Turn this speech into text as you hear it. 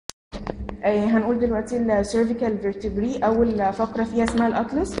هنقول دلوقتي السيرفيكال فيرتبري. اول فقره فيها اسمها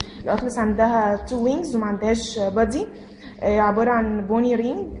الاطلس. الاطلس عندها 2 وينجز وما عندهاش بادي، عباره عن بوني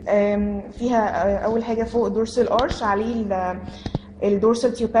رينج. فيها اول حاجه فوق دورسال ارش عليه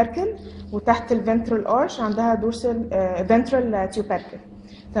الدورسال تيوباركل، وتحت الفنترال ارش عندها دورسال فنترال تيوباركل.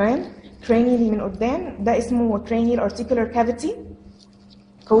 تمام. كرانيالي من قدام ده اسمه كرانيال ارتيكولار كافيتي.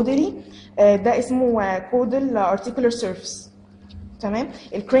 كودالي ده اسمه كودال ارتيكولار سيرفيس. تمام.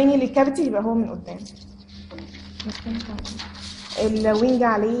 الكرانيال كافيتي يبقى هو من قدام. الوينج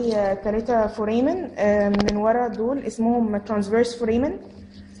عليه 3 فوريمن، من ورا دول اسمهم ترانسفيرس فوريمن.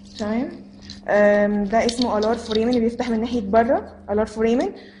 تمام. ده اسمه الار فوريمن اللي بيفتح من ناحيه بره، الار فوريمن،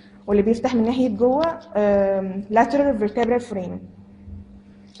 واللي بيفتح من ناحيه جوه لاترال فيرتبرال فوريمن.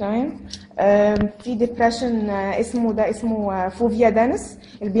 تمام. في ديبريشن اسمه فوفيا دانس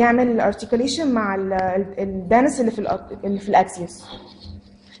اللي بيعمل الارتيكوليشن مع الدانس اللي في الاكسيس.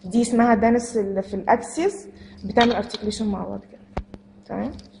 دي اسمها دانس اللي في الاكسيس بتعمل ارتيكوليشن مع بعض كده.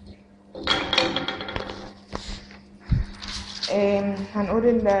 تمام.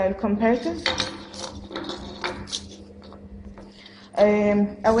 هنقول الكومباريتيف.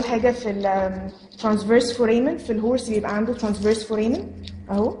 اول حاجه في الترانسفيرس فوريمن، في الهورس بيبقى عنده ترانسفيرس فوريمن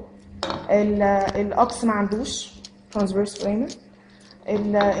اهو. الاكس ما عندوش ترانسفيرس فوريمن.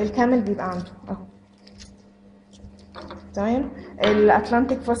 الكامل بيبقى عنده اهو. تمام.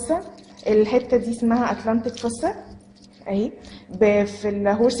 الاتلانتيك فوسا، الحته دي اسمها اتلانتيك فوسا اهي. في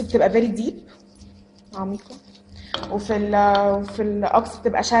الهورس بتبقى فيري ديب عميقه، وفي الاكس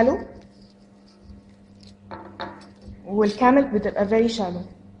بتبقى شالو، والكامل بتبقى فيري شالو.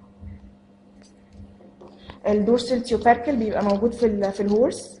 الدورسال تيوباركل بيبقى موجود في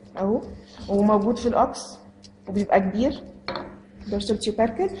الهورس اهو، وموجود في الاكس وبيبقى كبير دورسال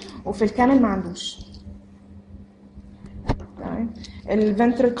تيوباركل، وفي الكامل ما عندوش. تمام.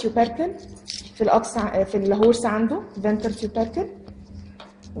 الفنترال تيوباركل في الاكس، في الهورس عنده فنترال تيوباركل،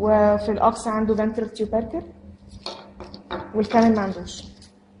 وفي الاكس عنده فنترال تيوباركل، والكامل ما عندوش.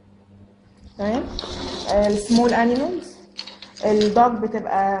 تمام. السمول انيمالز، الدوج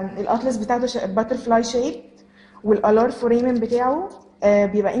بتبقى الاطلس بتاعته باترفلاي شيب، والالار فوريمن بتاعه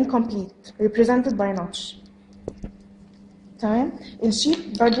بيبقى incomplete represented by notch. تمام. الشيب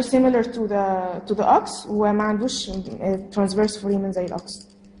برضه similar to the ox وما عندوش transverse foramen زي الاكس.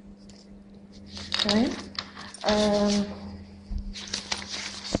 تمام.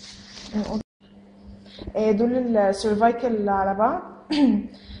 دول السيرفايكل على بعض.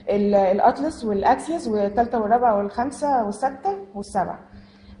 الاطلس والاكسيس والثالثه والرابعه والخامسه والسادسه والسابعه.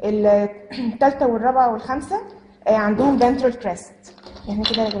 الثالثه والرابعه والخامسه عندهم ventral crest. احنا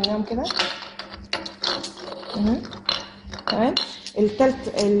كده رجعناهم كده. تمام.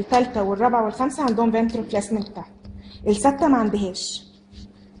 الثالثه والرابعه والخامسه عندهم ventral crest من تحت. السادسه ما عندهاش،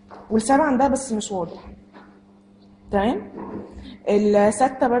 والسابعه عندها بس مش واضح. تمام.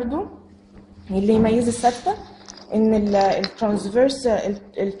 السادسه برضو اللي يميز السادسه ان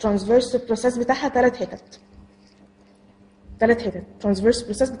الترانسفيرس بروسيس بتاعها 3 حتت. ترانسفيرس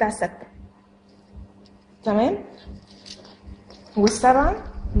بروسيس بتاع السادسه. تمام. والسابعه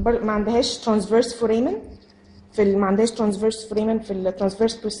ما عندهاش ترانسفيرس فوريمن، ما عندهاش ترانسفيرس فوريمن في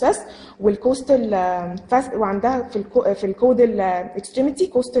الترانسفيرس بروسيس، والكوستال وعندها في الكودال اكستريميتي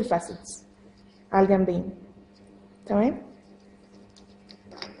كوستال فاسيتس على الجنبين. تمام.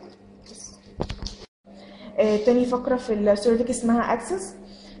 تاني فقره في السيرفيك اسمها اكسس.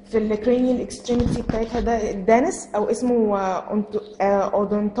 في الكرانيال اكستريميتي بتاعتها ده الدانس او اسمه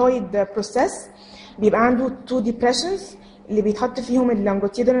اودونتويد بروسيس. بيبقى عنده 2 ديبريشنز اللي بيتحط فيهم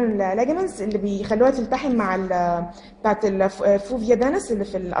اللونجيتودينال لاجمنتس اللي بيخلوها تلتحم مع بتاعت الفوفيا دانس اللي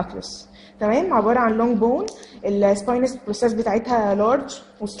في الاطلس. تمام. عباره عن لونج بون. السباينس بروسيس بتاعتها لارج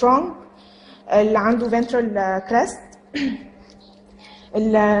وسترونج. اللي عنده فنترال كريست.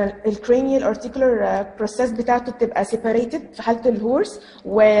 الكرانيال ارتيكولار بروسيس بتاعته بتبقى سيباريتد في حاله الهورس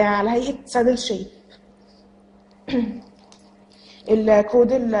وعلى هيئه سادل شيب.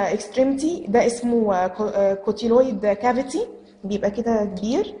 الكودال اكستريميتي ده اسمه كوتيلويد كافيتي، بيبقى كده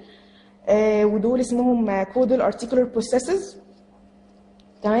كبير. ودول اسمهم كودال ارتيكولار بروسيسز.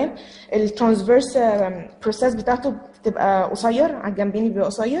 تمام. الترانسفيرس بروسيس بتاعته بتبقى قصير على الجنبين، بيبقى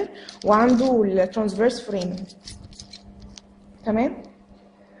قصير، وعنده الترانسفيرس فريم. تمام.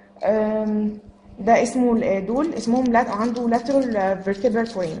 ده اسمه دول اسمهم عنده lateral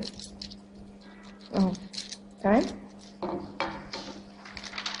vertebral foramen اهو. تمام.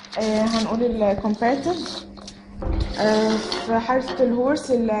 هنقول الكومباريتيف. في حالة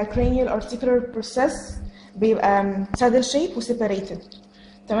الهورس الكرانيال ارتيكولار بروسيس بيبقى saddle shape وسيبريتد.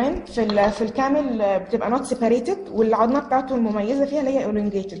 تمام. في الكامل بتبقى not separated، والعظمه بتاعته المميزه فيها اللي هي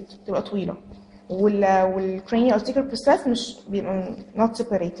elongated، بتبقى طويله. والcranial articular process مش بيبقى not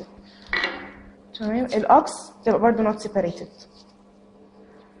separated. تمام. الاكس بتبقى برضه not separated.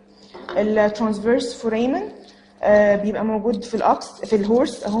 الترانسفيرس فوريمن بيبقى موجود في الاكس، في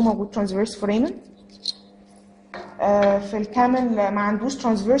الهورس اهو موجود ترانسفيرس فوريمن. في الكامل ما عندوش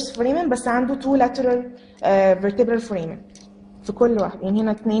ترانسفيرس فوريمن، بس عنده تو لاترال فيرتبرال فوريمن في كل واحد. يعني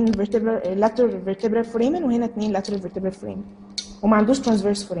هنا 2 لاترال فيرتبرال فوريمن، وهنا 2 لاترال فيرتبرال فوريمن، وما عندوش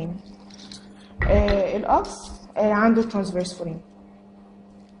ترانسفيرس فوريمن. الاكس عنده ترانسفيرس فوريمن.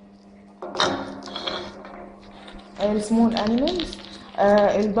 السمول انيمالز،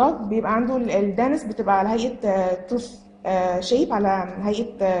 الدوج بيبقى عنده الدانس بتبقى على هيئه توث شيب، على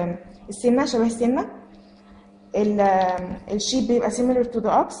هيئه السنه، شبه السنه. الشيب بيبقى similar to the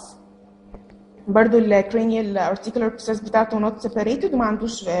ox. برضو الكرانيال ارتيكولار بروسيس بتاعته not separated، وما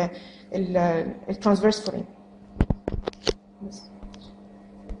عندوش الترانسفيرس فورين.